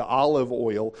lit by the olive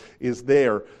oil, is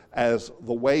there as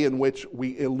the way in which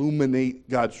we illuminate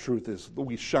God's truth, is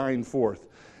we shine forth.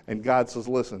 And God says,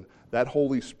 listen, that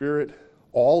Holy Spirit,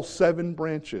 all 7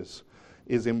 branches,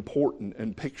 is important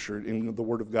and pictured in the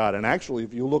Word of God. And actually,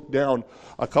 if you look down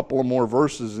a couple of more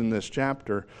verses in this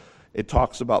chapter, it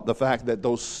talks about the fact that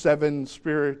those 7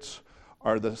 spirits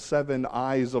are the 7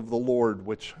 eyes of the Lord,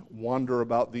 which wander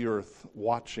about the earth,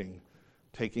 watching,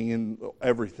 taking in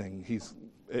everything.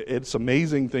 It's an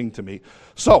amazing thing to me.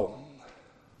 So,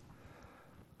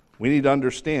 we need to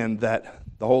understand that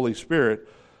the Holy Spirit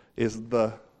is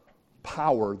the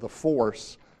power, the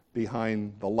force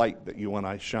behind the light that you and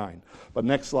I shine. But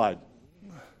next slide.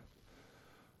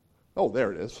 Oh,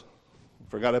 there it is.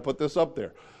 Forgot I put this up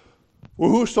there. Well,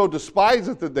 whoso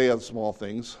despiseth the day of small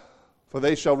things, for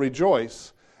they shall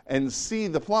rejoice and see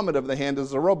the plummet of the hand of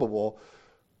Zerubbabel.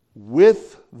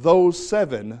 With those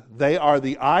 7, they are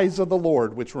the eyes of the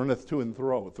Lord, which runneth to and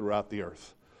fro throughout the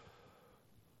earth.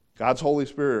 God's Holy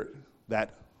Spirit,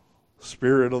 that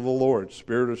Spirit of the Lord,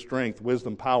 Spirit of strength,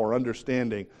 wisdom, power,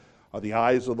 understanding, are the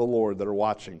eyes of the Lord that are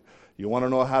watching. You want to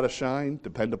know how to shine?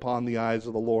 Depend upon the eyes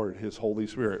of the Lord, His Holy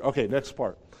Spirit. Okay, next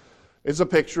part. It's a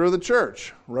picture of the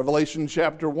church. Revelation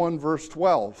chapter 1, verse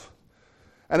 12.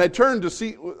 And I turned to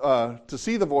see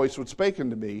the voice which spake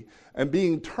unto me, and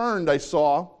being turned I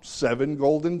saw 7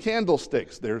 golden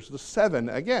candlesticks. There's the 7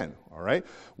 again, all right?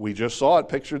 We just saw it,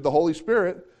 pictured the Holy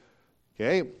Spirit.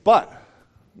 Okay, but,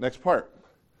 next part.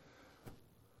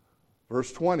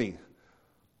 Verse 20.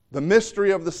 The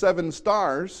mystery of the 7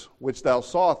 stars, which thou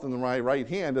sawest in my right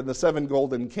hand, and the 7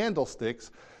 golden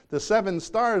candlesticks, the 7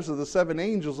 stars of the 7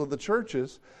 angels of the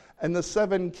churches, and the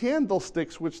 7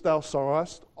 candlesticks which thou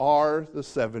sawest are the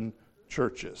 7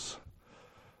 churches.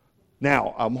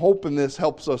 Now, I'm hoping this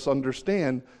helps us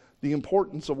understand the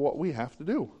importance of what we have to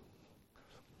do.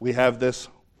 We have this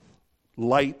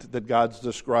light that God's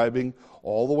describing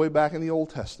all the way back in the Old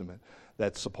Testament,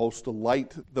 that's supposed to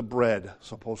light the bread,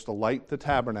 supposed to light the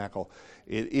tabernacle.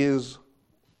 It is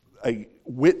a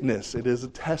witness. It is a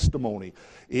testimony.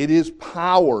 It is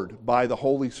powered by the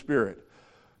Holy Spirit.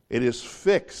 It is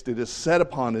fixed. It is set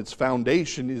upon. Its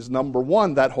foundation is, number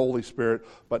 1, that Holy Spirit,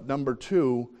 but number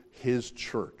 2, His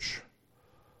church.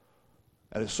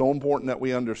 And it's so important that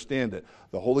we understand it.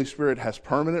 The Holy Spirit has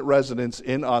permanent residence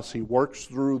in us. He works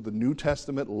through the New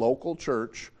Testament local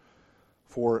church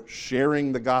for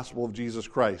sharing the gospel of Jesus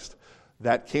Christ.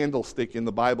 That candlestick in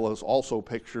the Bible is also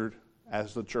pictured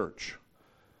as the church.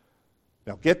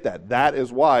 Now get that. That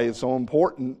is why it's so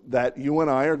important that you and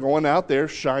I are going out there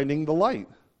shining the light.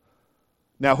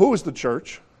 Now, who is the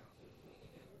church?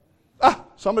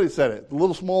 Somebody said it. The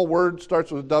little small word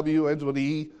starts with a W, ends with an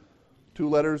E, 2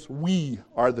 letters. We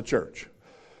are the church.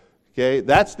 Okay,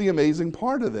 that's the amazing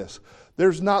part of this.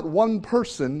 There's not one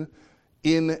person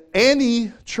in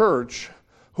any church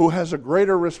who has a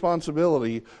greater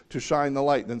responsibility to shine the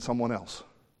light than someone else.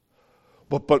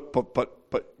 But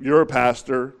you're a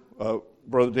pastor,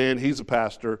 Brother Dan, he's a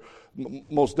pastor.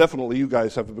 Most definitely you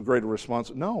guys have a greater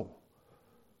responsibility. No.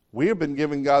 We have been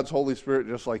given God's Holy Spirit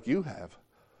just like you have.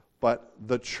 But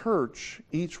the church,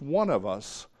 each one of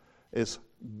us, is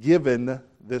given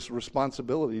this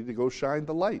responsibility to go shine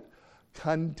the light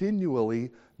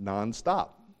continually,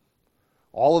 nonstop.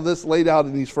 All of this laid out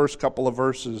in these first couple of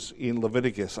verses in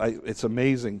Leviticus. It's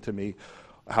amazing to me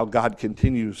how God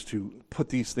continues to put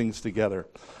these things together.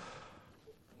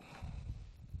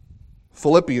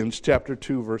 Philippians chapter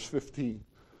 2, verse 15.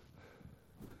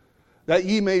 That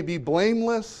ye may be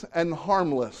blameless and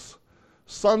harmless,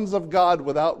 sons of God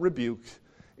without rebuke,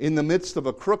 in the midst of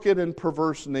a crooked and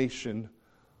perverse nation,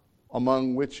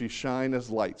 among which ye shine as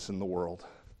lights in the world.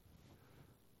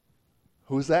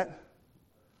 Who's that?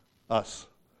 Us.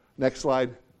 Next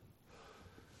slide.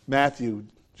 Matthew,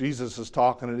 Jesus is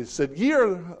talking, and he said, Ye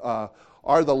are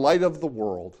the light of the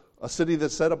world. A city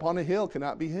that's set upon a hill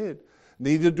cannot be hid.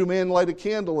 Neither do man light a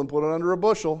candle and put it under a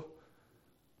bushel,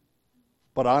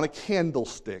 but on a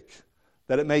candlestick,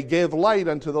 that it may give light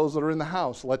unto those that are in the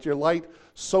house. Let your light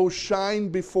so shine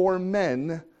before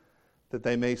men that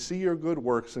they may see your good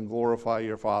works and glorify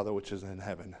your Father which is in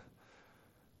heaven.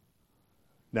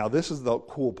 Now, this is the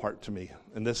cool part to me,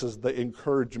 and this is the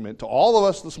encouragement to all of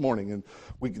us this morning. And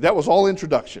that was all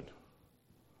introduction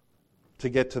to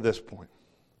get to this point.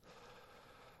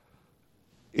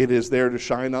 It is there to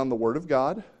shine on the Word of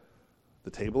God,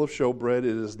 the table of showbread. It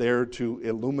is there to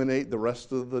illuminate the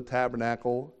rest of the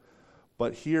tabernacle.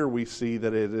 But here we see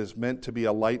that it is meant to be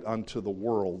a light unto the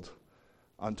world,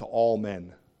 unto all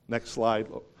men. Next slide.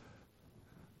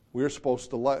 We're supposed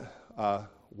to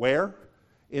where?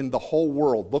 In the whole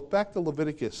world. Look back to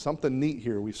Leviticus. Something neat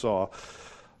here we saw.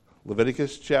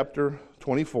 Leviticus chapter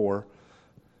 24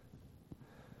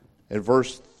 and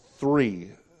verse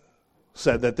 3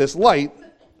 said that this light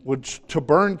would to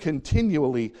burn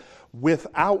continually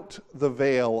without the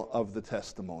veil of the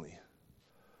testimony.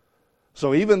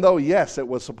 So even though, yes, it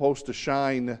was supposed to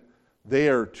shine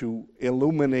there to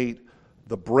illuminate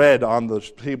the bread on the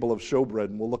table of showbread,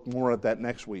 and we'll look more at that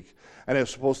next week. And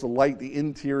it's supposed to light the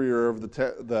interior of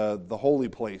the holy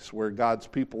place where God's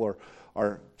people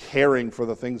are caring for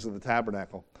the things of the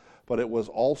tabernacle. But it was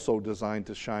also designed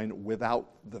to shine without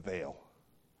the veil.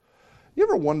 You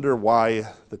ever wonder why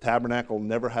the tabernacle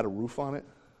never had a roof on it?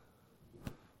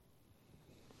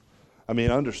 I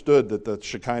mean, I understood that the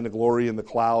Shekinah glory in the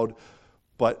cloud,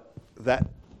 but that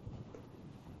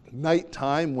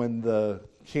nighttime when the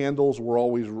candles were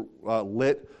always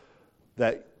lit,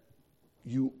 that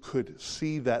you could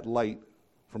see that light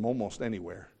from almost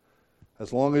anywhere.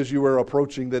 As long as you were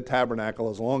approaching the tabernacle,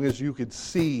 as long as you could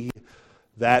see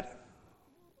that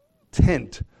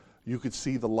tent, you could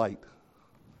see the light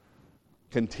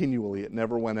continually. It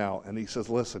never went out. And he says,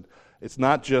 listen, it's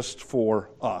not just for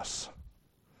us.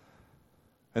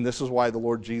 And this is why the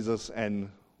Lord Jesus and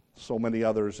so many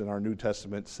others in our New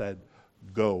Testament said,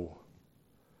 go.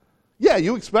 Yeah,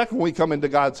 you expect when we come into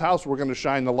God's house, we're going to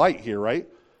shine the light here, right?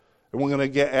 And we're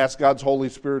going to ask God's Holy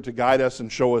Spirit to guide us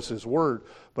and show us His Word.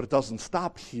 But it doesn't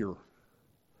stop here.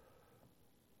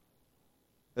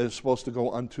 It is supposed to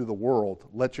go unto the world.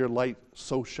 Let your light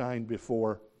so shine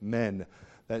before men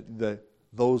that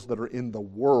those that are in the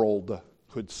world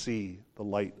could see the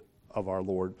light of our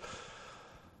Lord.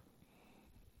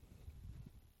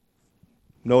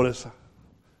 Notice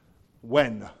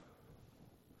when.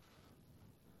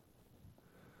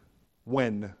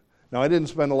 When. Now, I didn't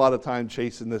spend a lot of time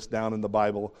chasing this down in the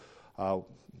Bible.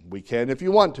 We can if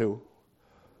you want to.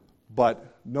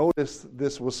 But notice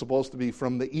this was supposed to be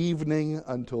from the evening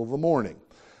until the morning.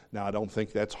 Now, I don't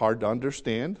think that's hard to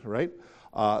understand, right?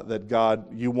 That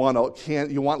God, you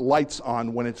want lights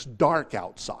on when it's dark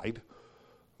outside.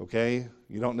 Okay?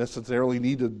 You don't necessarily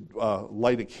need to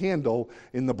light a candle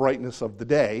in the brightness of the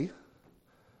day.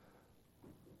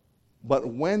 But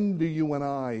when do you and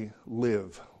I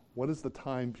live? What is the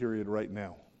time period right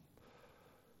now?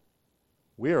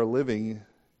 We are living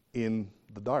in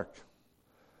the dark.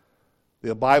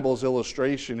 The Bible's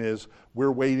illustration is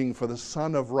we're waiting for the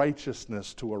Son of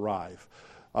Righteousness to arrive.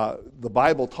 The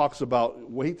Bible talks about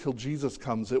wait till Jesus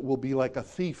comes. It will be like a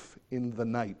thief in the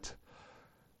night.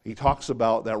 He talks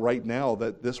about that right now,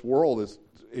 that this world is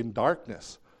in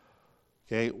darkness.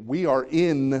 Okay, we are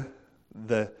in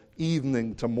the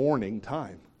evening to morning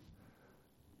time.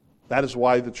 That is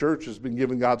why the church has been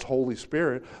given God's Holy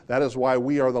Spirit. That is why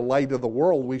we are the light of the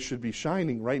world. We should be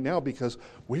shining right now because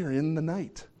we're in the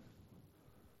night.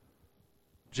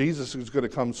 Jesus is going to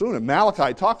come soon. And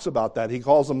Malachi talks about that. He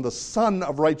calls him the Son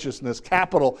of Righteousness,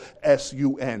 capital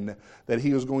S-U-N, that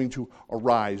he is going to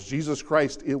arise. Jesus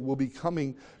Christ, it will be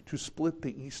coming to split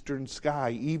the eastern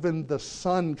sky. Even the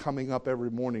sun coming up every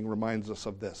morning reminds us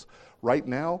of this. Right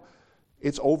now,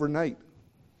 it's overnight.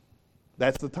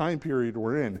 That's the time period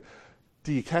we're in.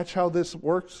 Do you catch how this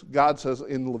works? God says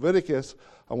in Leviticus,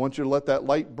 I want you to let that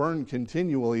light burn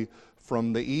continually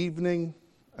from the evening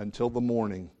until the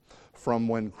morning. From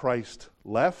when Christ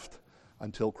left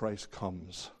until Christ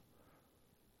comes.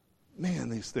 Man,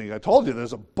 these things, I told you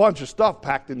there's a bunch of stuff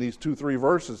packed in these 2-3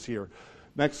 verses here.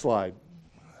 Next slide.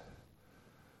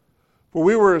 For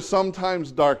we were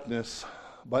sometimes darkness,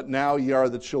 but now ye are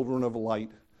the children of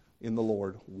light in the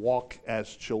Lord. Walk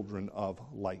as children of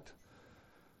light.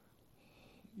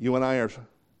 You and I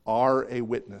are a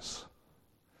witness.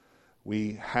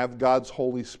 We have God's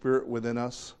Holy Spirit within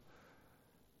us,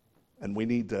 and we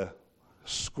need to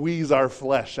squeeze our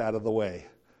flesh out of the way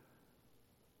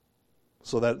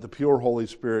so that the pure Holy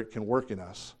Spirit can work in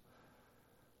us.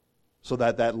 So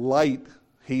that that light,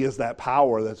 He is that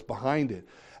power that's behind it.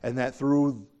 And that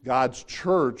through God's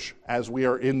church, as we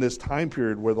are in this time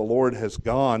period where the Lord has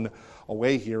gone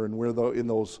away here, and we're in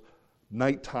those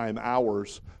nighttime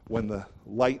hours when the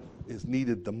light is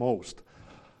needed the most,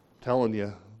 I'm telling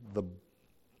you, the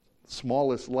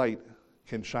smallest light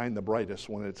can shine the brightest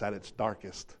when it's at its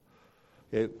darkest.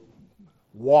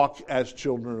 Walk as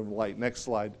children of light. Next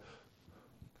slide.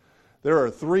 There are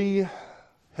 3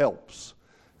 helps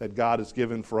that God has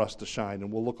given for us to shine.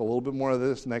 And we'll look a little bit more of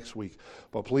this next week.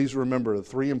 But please remember the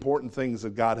 3 important things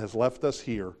that God has left us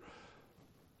here.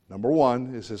 Number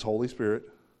 1 is His Holy Spirit.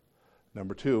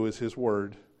 Number 2 is His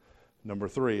Word. Number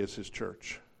 3 is His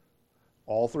church.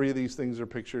 All 3 of these things are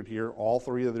pictured here. All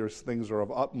 3 of these things are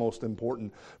of utmost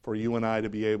importance for you and I to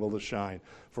be able to shine.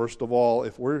 First of all,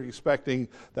 if we're expecting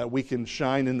that we can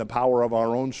shine in the power of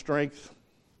our own strength,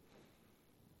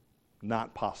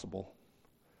 not possible.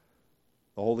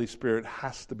 The Holy Spirit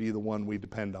has to be the one we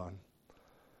depend on.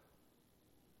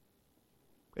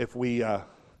 If we are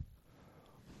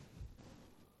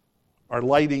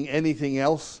lighting anything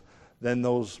else than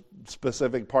those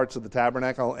specific parts of the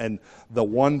tabernacle, and the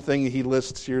one thing he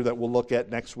lists here that we'll look at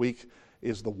next week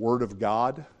is the Word of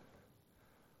God.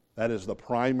 That is the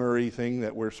primary thing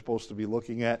that we're supposed to be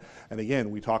looking at. And again,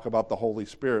 we talk about the Holy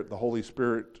Spirit. The Holy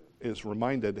Spirit is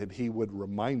reminded that He would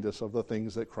remind us of the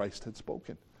things that Christ had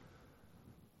spoken.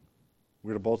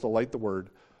 We're to both light the Word,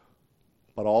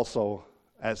 but also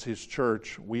as His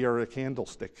church, we are a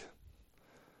candlestick.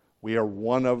 We are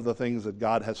one of the things that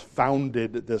God has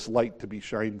founded this light to be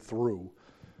shined through.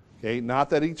 Okay,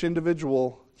 not that each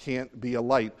individual can't be a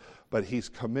light, but He's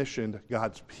commissioned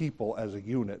God's people as a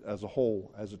unit, as a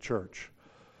whole, as a church.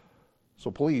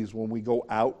 So please, when we go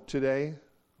out today,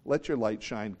 let your light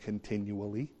shine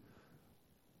continually.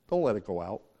 Don't let it go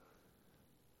out.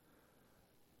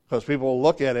 Because people will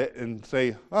look at it and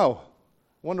say, oh,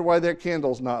 wonder why their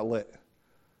candle's not lit.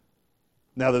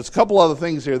 Now, there's a couple other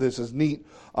things here. This is neat.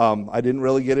 I didn't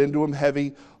really get into them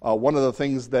heavy. One of the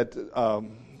things that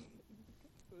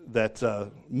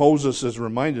Moses is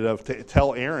reminded of to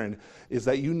tell Aaron is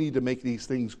that you need to make these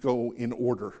things go in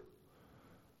order.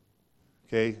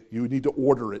 Okay? You need to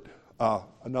order it.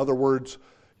 In other words,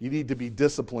 you need to be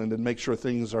disciplined and make sure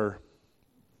things are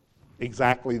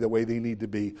exactly the way they need to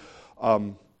be.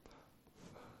 I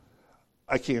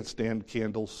can't stand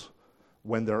candles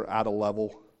when they're out of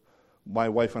level. My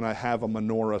wife and I have a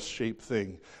menorah-shaped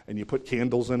thing, and you put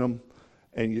candles in them,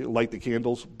 and you light the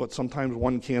candles, but sometimes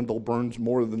one candle burns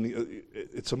more than the.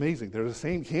 It's amazing. They're the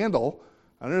same candle.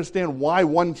 I don't understand why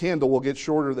one candle will get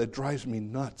shorter. That drives me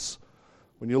nuts.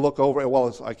 When you look over,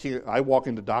 I walk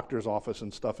into doctor's office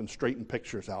and stuff and straighten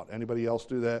pictures out. Anybody else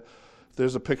do that? If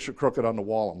there's a picture crooked on the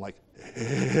wall, I'm like,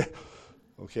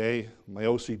 okay, my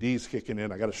OCD's kicking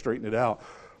in. I got to straighten it out.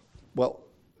 Well,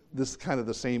 this is kind of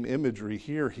the same imagery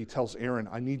here. He tells Aaron,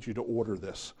 I need you to order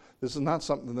this. This is not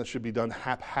something that should be done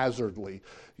haphazardly.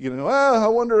 I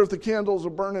wonder if the candles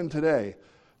are burning today.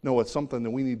 No, it's something that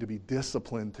we need to be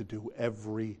disciplined to do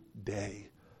every day.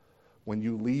 When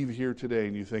you leave here today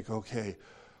and you think, okay,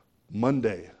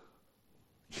 Monday,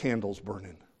 candles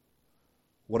burning.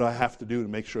 What do I have to do to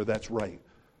make sure that's right?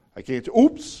 I can't,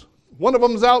 oops, one of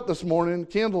them's out this morning,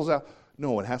 candle's out.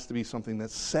 No, it has to be something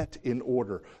that's set in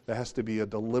order. There has to be a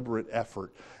deliberate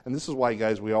effort. And this is why,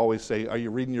 guys, we always say, are you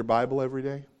reading your Bible every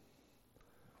day?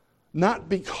 Not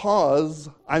because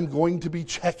I'm going to be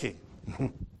checking. All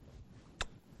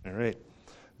right.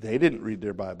 They didn't read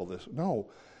their Bible this. No,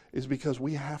 it's because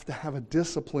we have to have a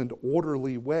disciplined,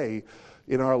 orderly way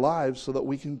in our lives so that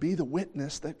we can be the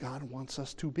witness that God wants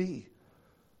us to be.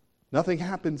 Nothing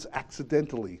happens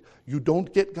accidentally. You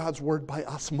don't get God's word by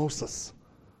osmosis.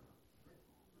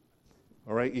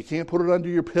 All right, you can't put it under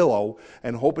your pillow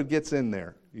and hope it gets in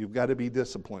there. You've got to be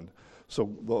disciplined.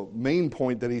 So the main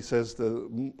point that he says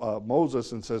to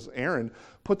Moses and says, Aaron,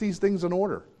 put these things in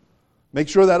order. Make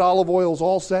sure that olive oil is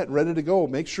all set and ready to go.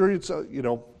 Make sure it's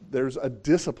there's a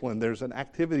discipline, there's an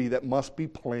activity that must be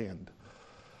planned.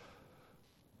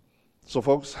 So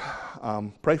folks,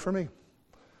 pray for me.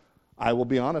 I will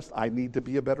be honest, I need to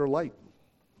be a better light.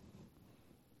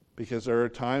 because there are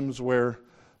times where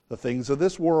the things of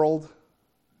this world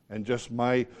and just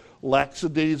my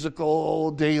lackadaisical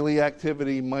daily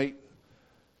activity might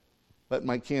let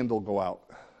my candle go out.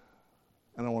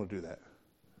 And I don't want to do that.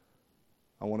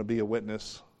 I want to be a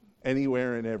witness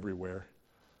anywhere and everywhere.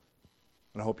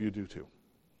 And I hope you do too.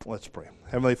 Let's pray.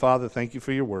 Heavenly Father, thank you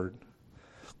for your word.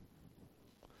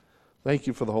 Thank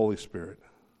you for the Holy Spirit.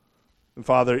 And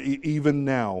Father, even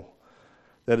now,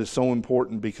 that is so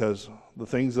important because the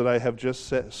things that I have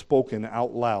just spoken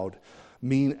out loud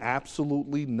mean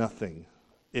absolutely nothing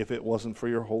if it wasn't for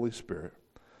your Holy Spirit.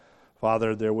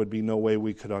 Father, there would be no way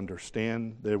we could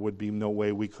understand. There would be no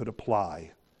way we could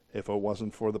apply if it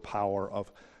wasn't for the power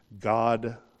of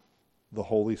God, the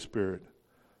Holy Spirit,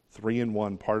 3 in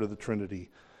 1, part of the Trinity,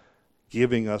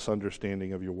 giving us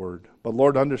understanding of your word. But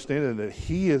Lord, understanding that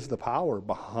he is the power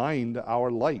behind our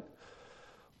light.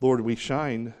 Lord, we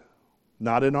shine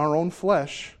not in our own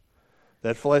flesh.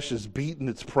 That flesh is beaten,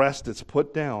 it's pressed, it's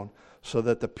put down, so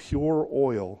that the pure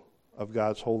oil of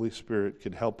God's Holy Spirit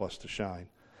can help us to shine.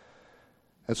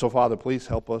 And so, Father, please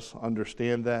help us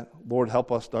understand that. Lord,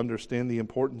 help us to understand the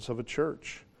importance of a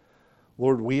church.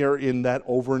 Lord, we are in that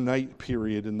overnight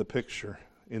period in the picture,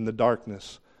 in the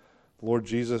darkness. Lord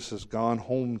Jesus has gone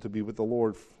home to be with the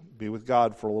Lord, be with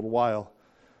God for a little while.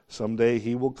 Someday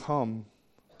he will come.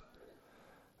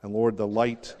 And Lord, the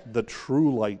light, the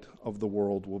true light of the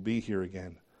world will be here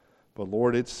again. But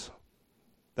Lord, it's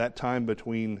that time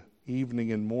between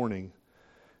evening and morning,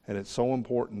 and it's so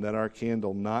important that our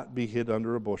candle not be hid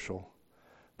under a bushel,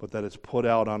 but that it's put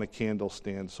out on a candle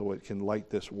stand so it can light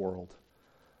this world.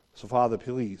 So Father,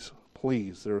 please,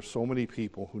 there are so many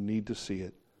people who need to see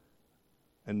it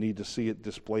and need to see it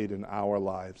displayed in our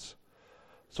lives.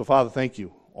 So Father, thank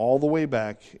you. All the way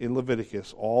back in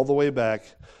Leviticus, all the way back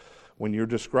when you're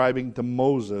describing to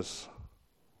Moses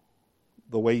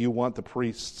the way you want the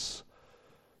priests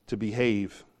to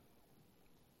behave,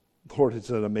 Lord, it's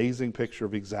an amazing picture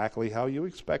of exactly how you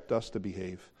expect us to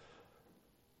behave.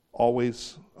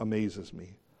 Always amazes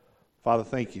me. Father,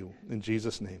 thank you. In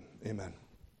Jesus' name, amen.